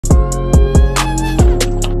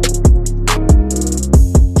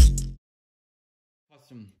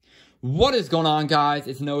Awesome. What is going on, guys?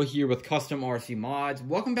 It's Noah here with Custom RC Mods.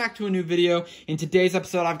 Welcome back to a new video. In today's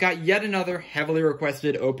episode, I've got yet another heavily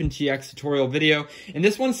requested OpenTX tutorial video, and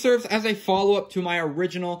this one serves as a follow-up to my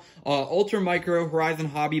original Ultra Micro Horizon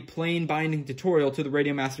Hobby plane binding tutorial to the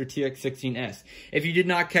RadioMaster TX16S. If you did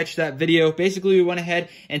not catch that video, basically we went ahead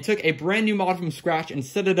and took a brand new model from scratch and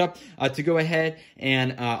set it up to go ahead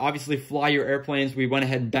and obviously fly your airplanes. We went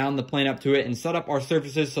ahead and bound the plane up to it and set up our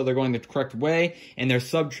surfaces so they're going the correct way and they're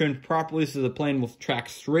sub-trimmed properly so the plane will track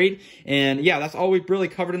straight. And yeah, that's all we've really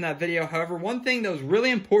covered in that video. However, one thing that was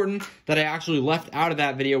really important that I actually left out of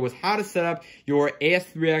that video was how to set up your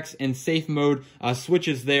AS3X and safe mode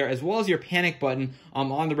switches there, as well as your panic button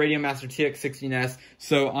on the RadioMaster TX16S.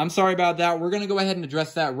 So I'm sorry about that. We're going to go ahead and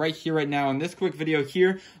address that right here, right now in this quick video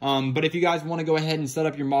here. But if you guys want to go ahead and set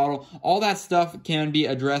up your model, all that stuff can be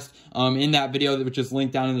addressed in that video, which is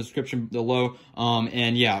linked down in the description below.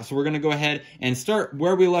 And yeah, so we're going to go ahead and start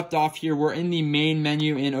where we left off here. We're in the main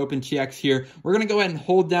menu in OpenTX here. We're going to go ahead and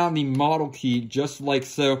hold down the model key just like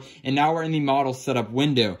so. And now we're in the model setup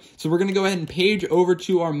window. So we're going to go ahead and page over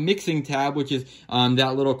to our mixing tab, which is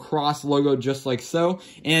that little cross logo just like so.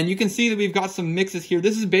 And you can see that we've got some mixes here.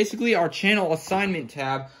 This is basically our channel assignment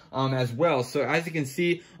tab as well. So as you can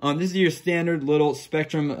see, this is your standard little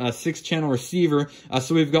Spectrum 6-channel receiver.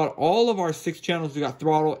 So we've got all of our 6 channels. We've got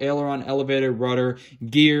throttle, aileron, elevator, rudder,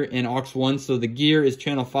 gear, and aux1. So the gear is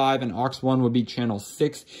channel 5 and aux1 would be channel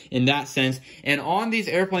 6 in that sense. And on these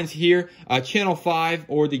airplanes here, channel 5,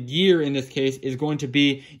 or the gear in this case, is going to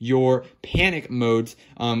be your panic modes.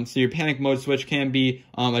 So your panic mode switch can be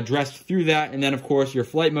addressed through that. And then of course your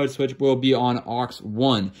flight mode switch will be on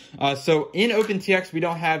aux1. So in OpenTX, we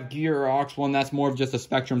don't have gear or aux1. That's more of just a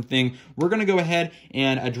Spectrum thing. We're going to go ahead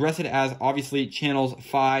and address it as obviously channels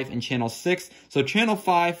 5 and channel 6. So channel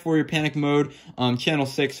 5 for your panic mode, channel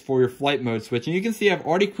 6 for your flight mode switch. And you can see I've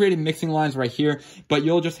already created mixing lines right here, but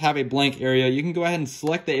you'll just have a blank area. You can go ahead and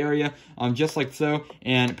select the area just like so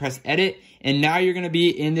and press edit. And now you're going to be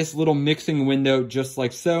in this little mixing window just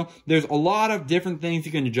like so. There's a lot of different things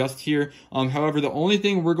you can adjust here. However, the only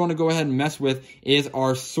thing we're going to go ahead and mess with is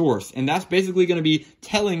our source. And that's basically going to be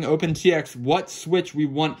telling OpenTX what switch we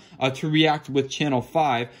want to react with channel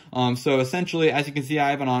 5. So essentially, as you can see, I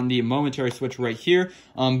have it on the momentary switch right here.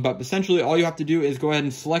 But essentially, all you have to do is go ahead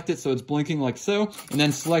and select it so it's blinking like so. And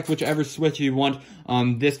then select whichever switch you want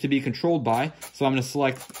this to be controlled by. So I'm going to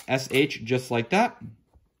select SH just like that.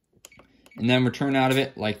 And then return out of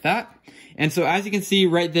it like that. And so as you can see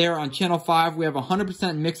right there on channel 5, we have a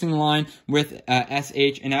 100% mixing line with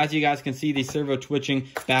SH. And as you guys can see, the servo twitching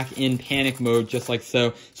back in panic mode just like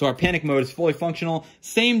so. So our panic mode is fully functional.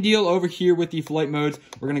 Same deal over here with the flight modes.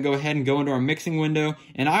 We're going to go ahead and go into our mixing window.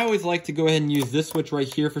 And I always like to go ahead and use this switch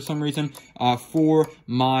right here for some reason for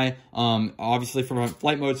my, obviously for my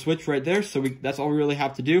flight mode switch right there. So that's all we really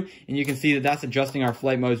have to do. And you can see that that's adjusting our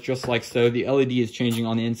flight modes just like so. The LED is changing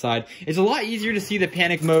on the inside. It's a lot easier to see the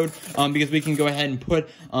panic mode because we can go ahead and put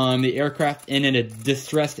the aircraft in at a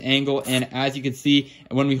distressed angle. And as you can see,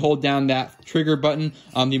 when we hold down that trigger button,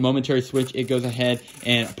 the momentary switch, it goes ahead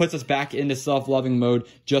and puts us back into self-loving mode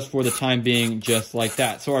just for the time being, just like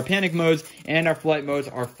that. So our panic modes and our flight modes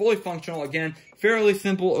are fully functional. Again, fairly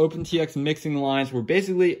simple OpenTX mixing lines. We're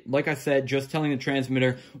basically, like I said, just telling the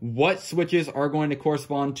transmitter what switches are going to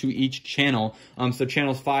correspond to each channel. So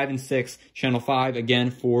channels 5 and 6, channel 5 again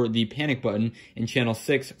for the panic button, and channel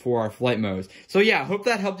 6 for our flight modes. So yeah, hope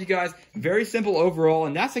that helped you guys. Very simple overall,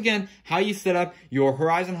 and that's again how you set up your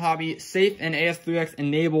Horizon Hobby safe and AS3X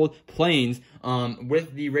enabled planes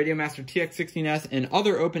with the RadioMaster TX16S and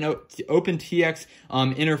other OpenTX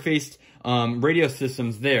interfaced radio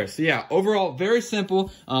systems there. So yeah, overall, very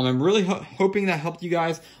simple. I'm really hoping that helped you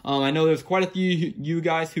guys. I know there's quite a few you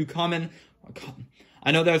guys who comment.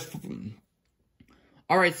 I know there's...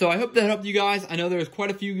 Alright, so I hope that helped you guys. I know there's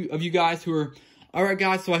quite a few of you guys who are... Alright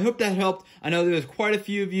guys, so I hope that helped. I know there's quite a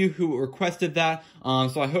few of you who requested that.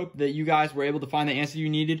 So I hope that you guys were able to find the answer you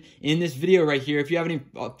needed in this video right here. If you have any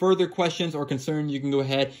further questions or concerns, you can go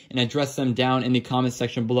ahead and address them down in the comment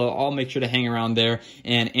section below. I'll make sure to hang around there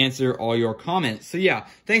and answer all your comments. So yeah,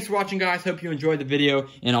 thanks for watching guys. Hope you enjoyed the video,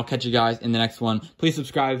 and I'll catch you guys in the next one. Please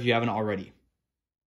subscribe if you haven't already.